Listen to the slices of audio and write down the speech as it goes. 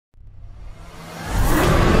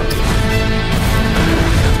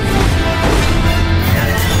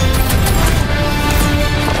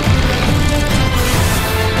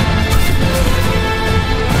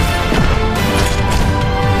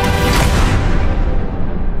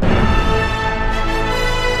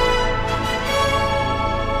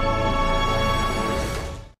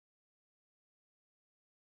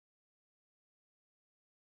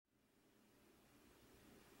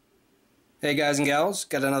Hey guys and gals,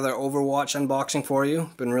 got another Overwatch unboxing for you.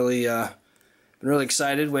 Been really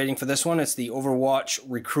excited waiting for this one. It's the Overwatch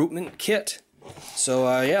recruitment kit.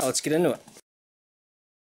 So yeah, let's get into it.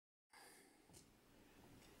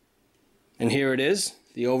 And here it is,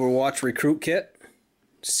 the Overwatch recruit kit,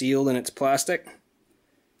 sealed in its plastic.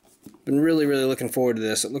 Been really looking forward to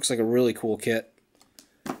this. It looks like a really cool kit.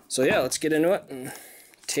 So yeah, let's get into it and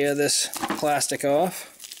tear this plastic off.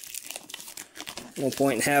 No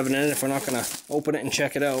point in having it if we're not going to open it and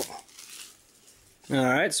check it out.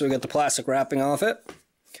 Alright, so we got the plastic wrapping off it.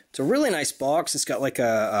 It's a really nice box. It's got like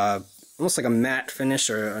almost like a matte finish,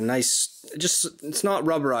 or a nice, it's not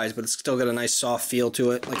rubberized, but it's still got a nice soft feel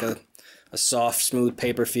to it, like a soft, smooth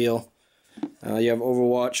paper feel. You have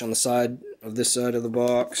Overwatch on the side of this side of the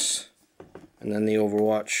box, and then the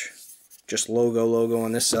Overwatch just logo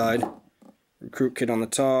on this side. Recruit kit on the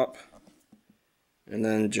top. And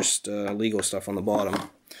then just legal stuff on the bottom.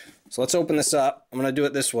 So let's open this up. I'm going to do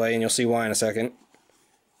it this way, and you'll see why in a second.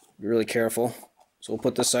 Be really careful. So we'll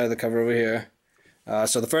put this side of the cover over here.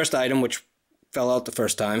 So the first item, which fell out the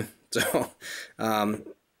first time, so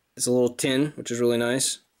it's a little tin, which is really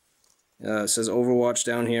nice. It says Overwatch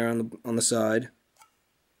down here on the side.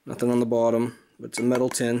 Nothing on the bottom, but it's a metal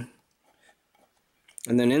tin.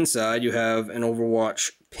 And then inside you have an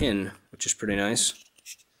Overwatch pin, which is pretty nice.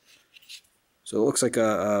 So it looks like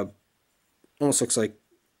almost looks like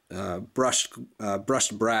brushed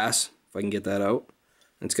brass, if I can get that out.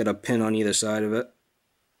 And it's got a pin on either side of it,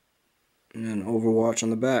 and then Overwatch on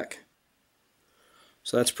the back.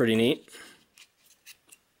 So that's pretty neat.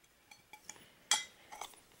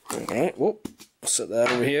 Alright, whoop, set that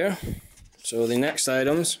over here. So the next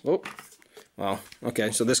items, well,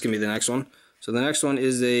 okay, so this can be the next one. So the next one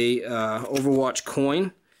is a Overwatch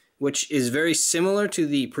coin, which is very similar to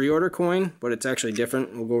the pre-order coin, but it's actually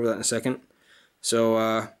different. We'll go over that in a second. So,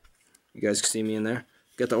 you guys can see me in there.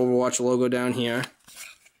 Got the Overwatch logo down here.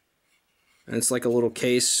 And it's like a little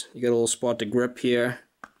case. You got a little spot to grip here.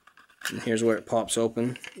 And here's where it pops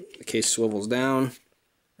open. The case swivels down.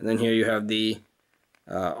 And then here you have the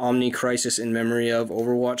Omni Crisis in Memory of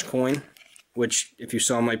Overwatch coin, which, if you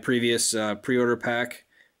saw my previous pre-order pack,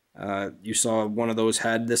 you saw one of those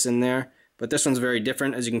had this in there. But this one's very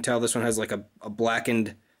different. As you can tell, this one has like a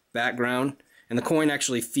blackened background, and the coin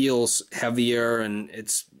actually feels heavier, and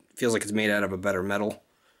it feels like it's made out of a better metal.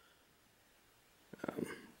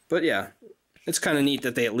 But yeah, it's kind of neat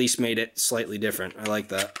that they at least made it slightly different. I like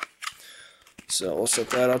that. So we'll set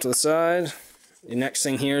that out to the side. The next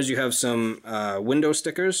thing here is you have some window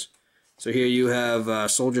stickers. So here you have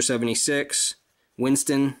Soldier 76,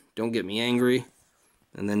 Winston, Don't Get Me Angry,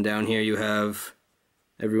 and then down here you have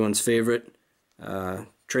everyone's favorite,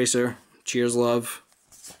 Tracer, Cheers Love,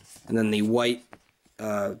 and then the white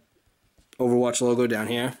Overwatch logo down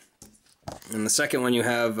here. And the second one you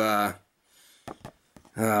have, I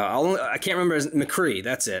can't remember, McCree,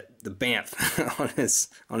 that's it, the Banff on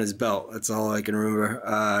his belt. That's all I can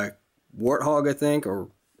remember. Warthog, I think,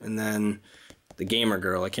 and then the Gamer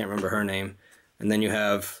Girl, I can't remember her name. And then you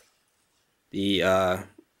have the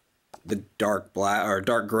dark black, or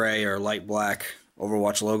dark gray, or light black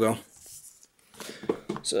Overwatch logo.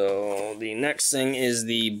 So the next thing is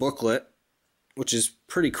the booklet, which is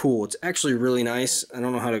pretty cool. It's actually really nice. I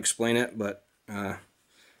don't know how to explain it, but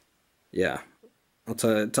yeah, I'll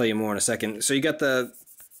tell you more in a second. So you got the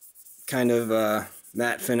kind of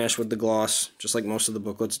matte finish with the gloss, just like most of the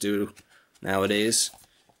booklets do nowadays.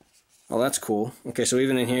 Oh, that's cool. Okay, so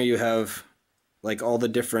even in here you have like all the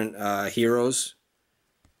different heroes,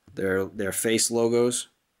 their face logos,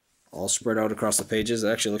 all spread out across the pages. It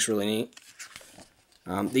actually looks really neat.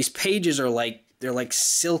 These pages are they're like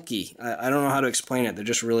silky. I don't know how to explain it. They're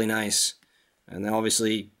just really nice. And then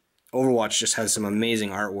obviously Overwatch just has some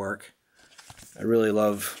amazing artwork. I really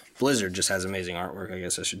love Blizzard. Just has amazing artwork, I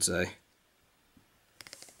guess I should say.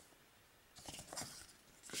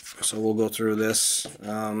 So we'll go through this.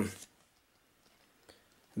 I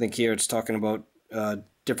think here it's talking about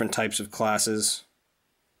different types of classes.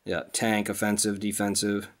 Yeah, tank, offensive,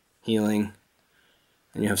 defensive, healing,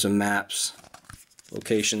 and you have some maps,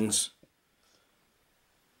 locations,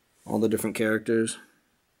 all the different characters.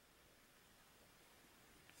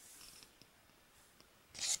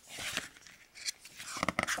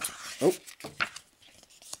 Oh,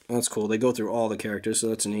 that's cool. They go through all the characters, so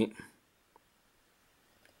that's neat.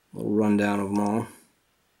 A little rundown of them all.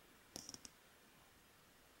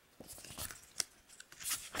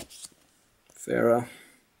 Pharah,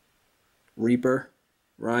 Reaper,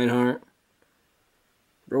 Reinhardt,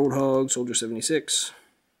 Roadhog, Soldier 76,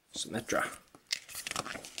 Symmetra.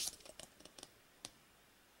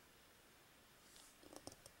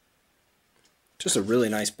 Just a really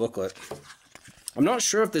nice booklet. I'm not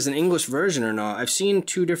sure if there's an English version or not. I've seen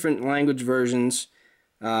 2 different language versions.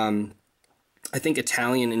 I think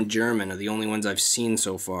Italian and German are the only ones I've seen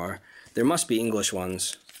so far. There must be English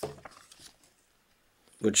ones,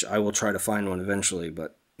 which I will try to find one eventually,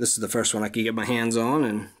 but this is the first one I could get my hands on,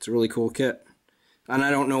 and it's a really cool kit. And I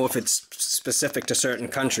don't know if it's specific to certain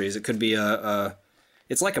countries. It could be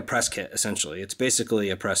it's like a press kit, essentially. It's basically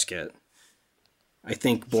a press kit. I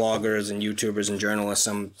think bloggers and YouTubers and journalists,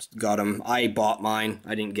 some got them. I bought mine.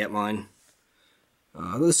 I didn't get mine.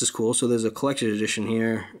 This is cool. So there's a collector's edition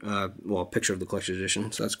here. Well, a picture of the collector's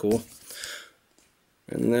edition, so that's cool.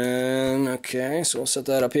 And then, okay, so we'll set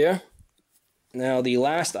that up here. Now the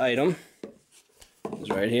last item is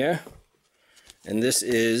right here. And this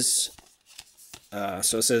is,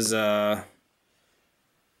 so it says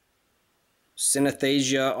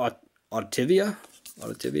Synesthesia Auditiva.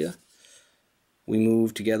 We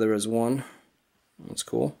move together as one. That's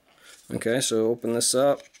cool. Okay, so open this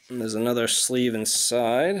up. And there's another sleeve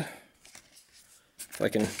inside. If I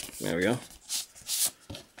can, there we go.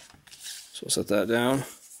 So we'll set that down.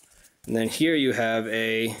 And then here you have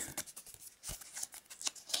a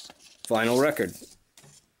vinyl record.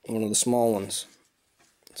 One of the small ones.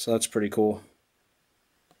 So that's pretty cool.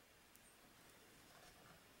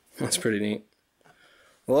 That's pretty neat.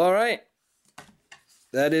 Well, alright.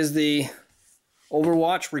 That is the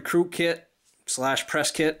Overwatch recruit kit /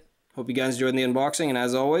 press kit. Hope you guys enjoyed the unboxing, and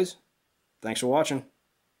as always, thanks for watching.